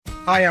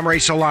Hi, I'm Ray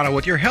Solano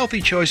with your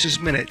Healthy Choices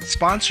Minute,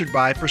 sponsored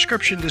by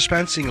Prescription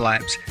Dispensing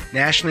Labs,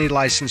 nationally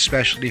licensed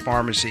specialty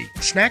pharmacy.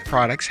 Snack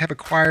products have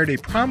acquired a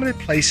prominent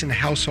place in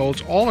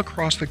households all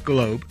across the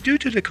globe due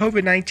to the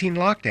COVID-19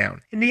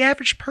 lockdown, and the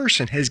average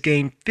person has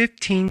gained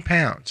 15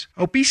 pounds.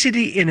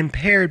 Obesity and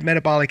impaired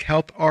metabolic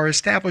health are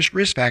established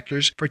risk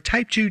factors for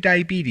type 2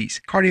 diabetes,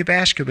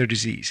 cardiovascular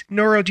disease,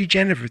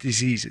 neurodegenerative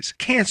diseases,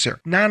 cancer,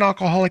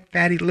 non-alcoholic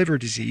fatty liver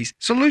disease.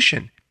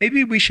 Solution: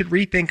 maybe we should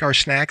rethink our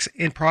snacks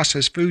and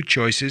processed food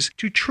choices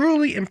to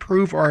truly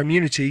improve our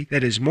immunity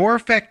that is more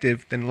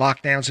effective than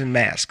lockdowns and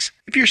masks.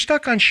 If you're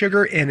stuck on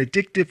sugar and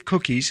addictive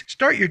cookies,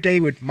 start your day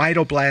with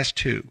MitoBlast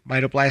 2.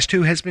 MitoBlast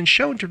 2 has been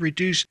shown to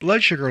reduce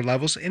blood sugar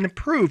levels and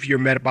improve your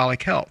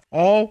metabolic health.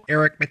 All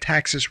Eric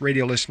Metaxas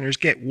radio listeners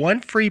get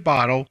one free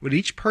bottle with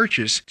each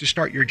purchase to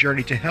start your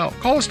journey to health.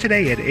 Call us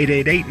today at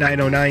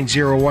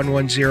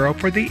 888-909-0110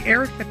 for the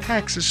Eric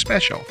Metaxas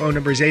special. Phone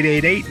number is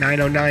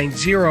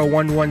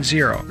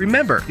 888-909-0110.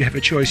 Remember, you have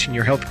a choice in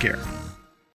your health care.